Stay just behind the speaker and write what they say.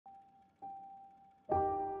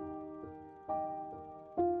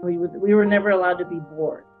We were never allowed to be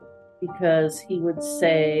bored because he would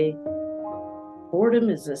say, boredom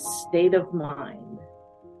is a state of mind,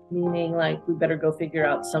 meaning like we better go figure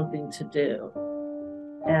out something to do.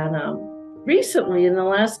 And recently, in the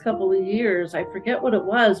last couple of years, I forget what it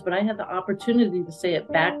was, but I had the opportunity to say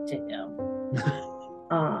it back to him.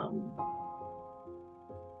 um,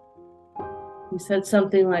 he said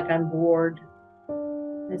something like, I'm bored.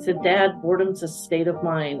 I said, Dad, boredom's a state of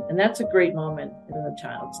mind. And that's a great moment in a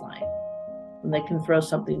child's life when they can throw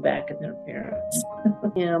something back at their parents.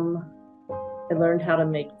 I learned how to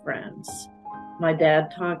make friends. My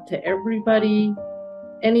dad talked to everybody,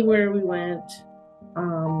 anywhere we went.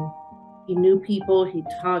 He knew people, he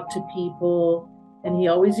talked to people, and he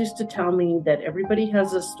always used to tell me that everybody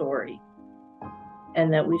has a story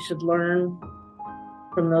and that we should learn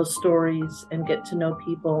from those stories and get to know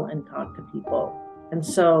people and talk to people. And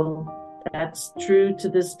so that's true to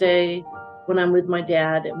this day. When I'm with my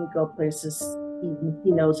dad and we go places,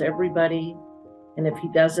 he knows everybody. And if he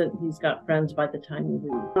doesn't, he's got friends by the time you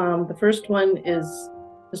leave. The first one is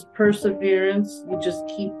just perseverance. You just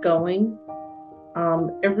keep going.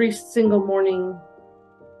 Every single morning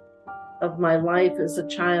of my life as a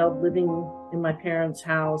child living in my parents'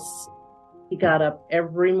 house, he got up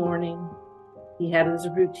every morning. He had his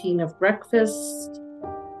routine of breakfast.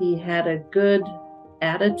 He had a good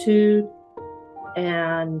attitude.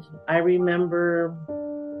 And I remember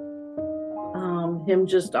him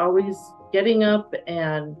just always getting up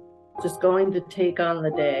and just going to take on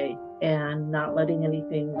the day and not letting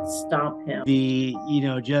anything stop him.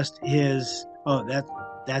 Just his, oh,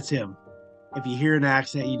 that's him. If you hear an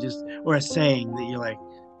accent, or a saying that you're like.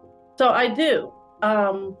 So I do.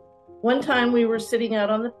 One time we were sitting out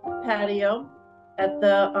on the patio at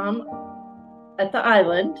the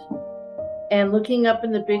island and looking up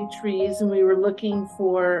in the big trees, and we were looking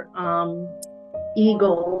for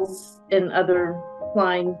eagles and other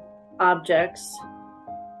flying objects.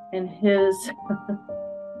 And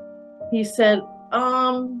he said,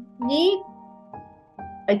 Yeet,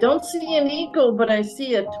 I don't see an eagle, but I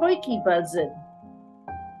see a turkey buzzard.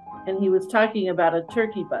 And he was talking about a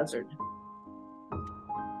turkey buzzard,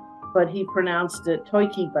 but he pronounced it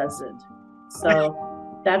turkey buzzard.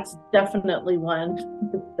 So that's definitely one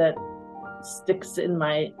that sticks in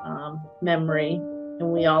my memory.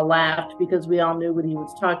 And we all laughed because we all knew what he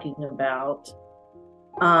was talking about.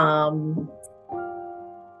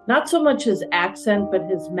 Not so much his accent, but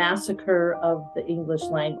his massacre of the English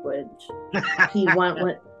language. He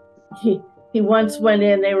once went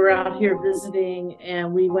in, they were out here visiting,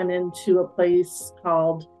 and we went into a place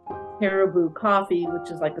called Caribou Coffee, which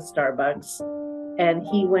is like a Starbucks. And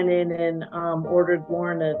he went in and ordered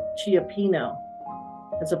Lauren a Chiappino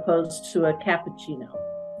as opposed to a cappuccino.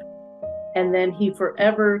 And then he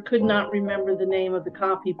forever could not remember the name of the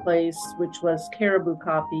coffee place, which was Caribou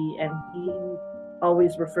Coffee, and he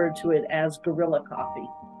always referred to it as Gorilla Coffee.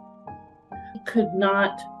 He could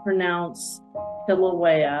not pronounce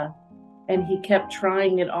Kilauea, and he kept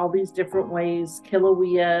trying it all these different ways,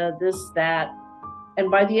 Kilauea, this, that.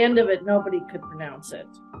 And by the end of it, nobody could pronounce it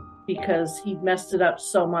because he messed it up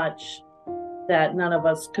so much that none of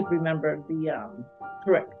us could remember the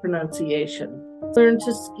correct pronunciation. Learned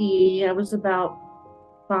to ski. I was about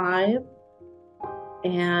 5,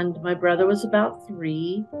 and my brother was about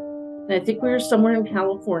 3. And I think we were somewhere in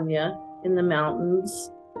California in the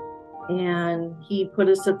mountains. And he put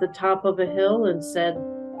us at the top of a hill and said,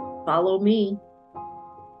 follow me.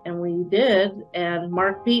 And we did. And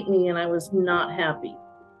Mark beat me, and I was not happy.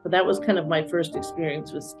 But that was kind of my first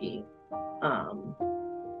experience with skiing. I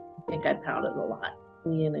think I pouted a lot.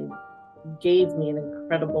 And it gave me an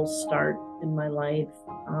incredible start in my life.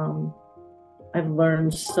 I've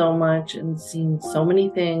learned so much and seen so many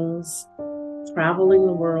things, traveling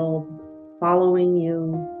the world, following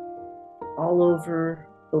you all over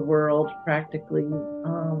the world practically,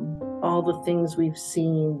 all the things we've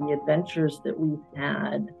seen, the adventures that we've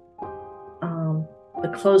had, the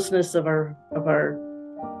closeness of our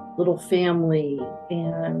little family,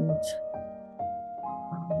 and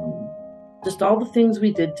just all the things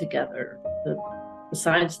we did together,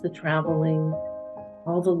 besides the traveling,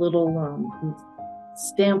 all the little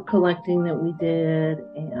stamp collecting that we did,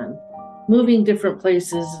 and moving different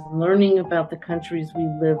places, learning about the countries we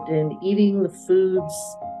lived in, eating the foods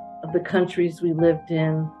of the countries we lived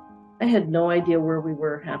in. I had no idea where we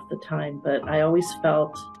were half the time, but I always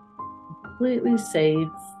felt completely safe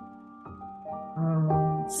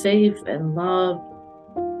and loved.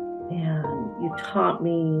 And you taught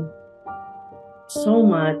me so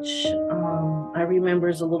much. I remember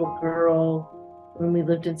as a little girl when we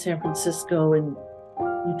lived in San Francisco, and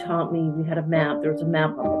you taught me, we had a map, there was a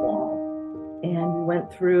map on the wall, and we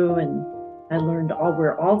went through and I learned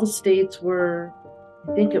where all the states were.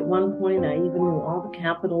 I think at one point I even knew all the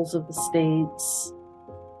capitals of the states.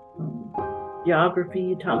 Um, Geography,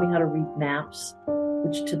 you taught me how to read maps,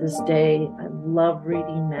 which to this day, I love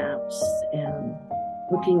reading maps and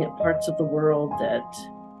looking at parts of the world that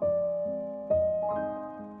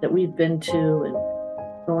we've been to and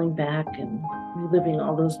going back and reliving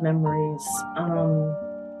all those memories.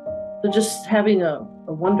 So just having a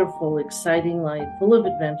wonderful, exciting life, full of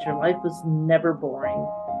adventure. Life was never boring.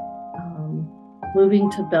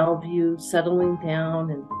 Moving to Bellevue, settling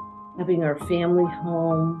down and having our family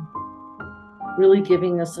home, really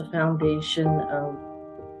giving us a foundation of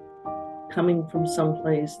coming from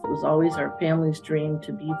someplace that was always our family's dream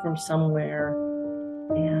to be from somewhere.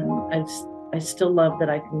 And I still love that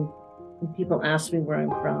I can, when people ask me where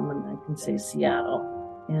I'm from, and I can say Seattle.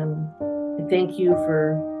 And I thank you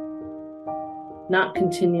for not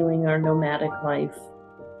continuing our nomadic life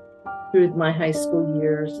through my high school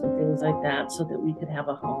years and things like that, so that we could have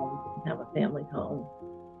a home, have a family home.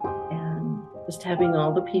 And just having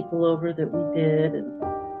all the people over that we did and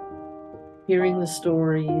hearing the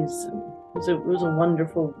stories. And it was a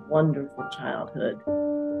wonderful, wonderful childhood.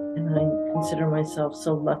 And I consider myself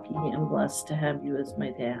so lucky and blessed to have you as my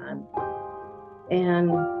dad.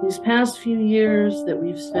 And these past few years that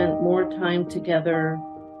we've spent more time together,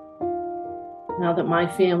 now that my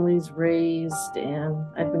family's raised and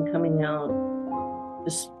I've been coming out,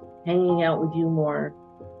 just hanging out with you more,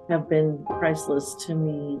 have been priceless to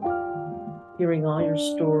me. Hearing all your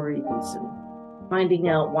stories and finding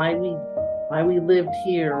out why we lived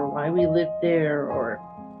here or why we lived there, or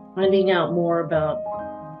finding out more about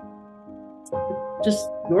just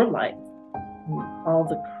your life and all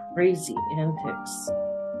the crazy antics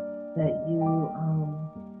that you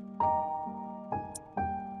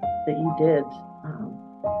did.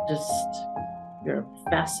 Just, you're a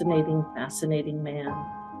fascinating, fascinating man.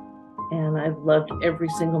 And I've loved every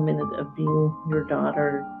single minute of being your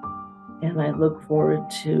daughter. And I look forward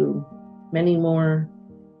to many more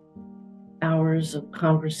hours of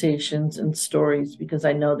conversations and stories, because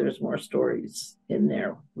I know there's more stories in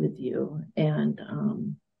there with you. And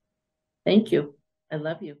thank you. I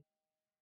love you.